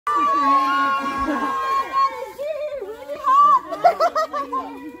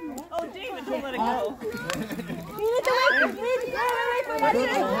let it go.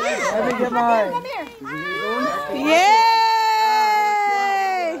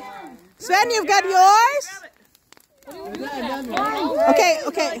 Yay! Sven, you've got yours? Okay,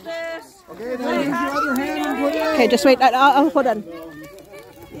 okay. Okay, just wait. I'll put on.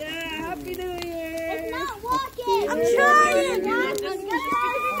 Yeah, Happy New Year. It's not walking. I'm trying.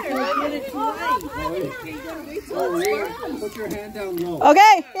 Put your hand down low.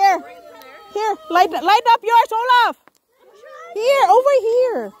 Okay, here. Here, light up yours, Olaf. Here, over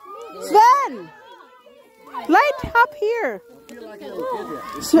here. Sven. Light up here.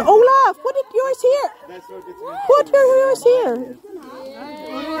 So, Olaf, put it yours here. Put yours here.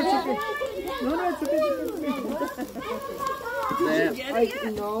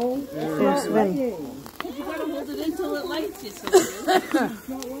 Yes, Sven. You gotta hold it until it lights you.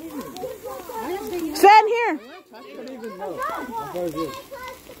 Sven, here.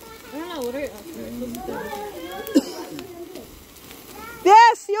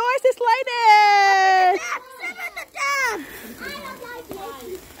 Yes, yours is lighted.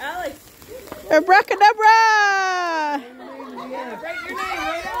 Alex, Abracadabra. write your name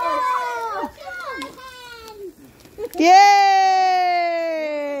right Yay!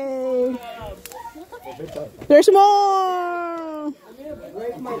 There's more.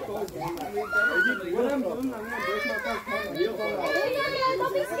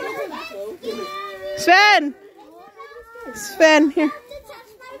 Sven. Sven, here.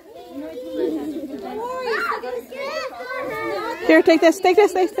 Here, take this, take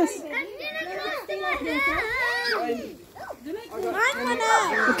this, take this.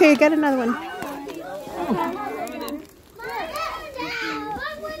 Okay, get another one.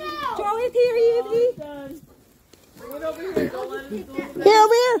 Here,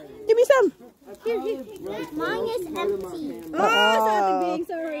 over here. Give me some. Mine is empty. Oh,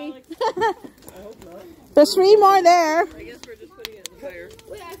 Sorry. there's 3 more there. I guess we're just putting it in the fire.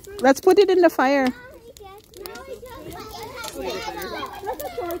 Let's put it in the fire. That's a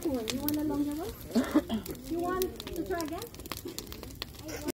short one. You want a longer one? You want to try again?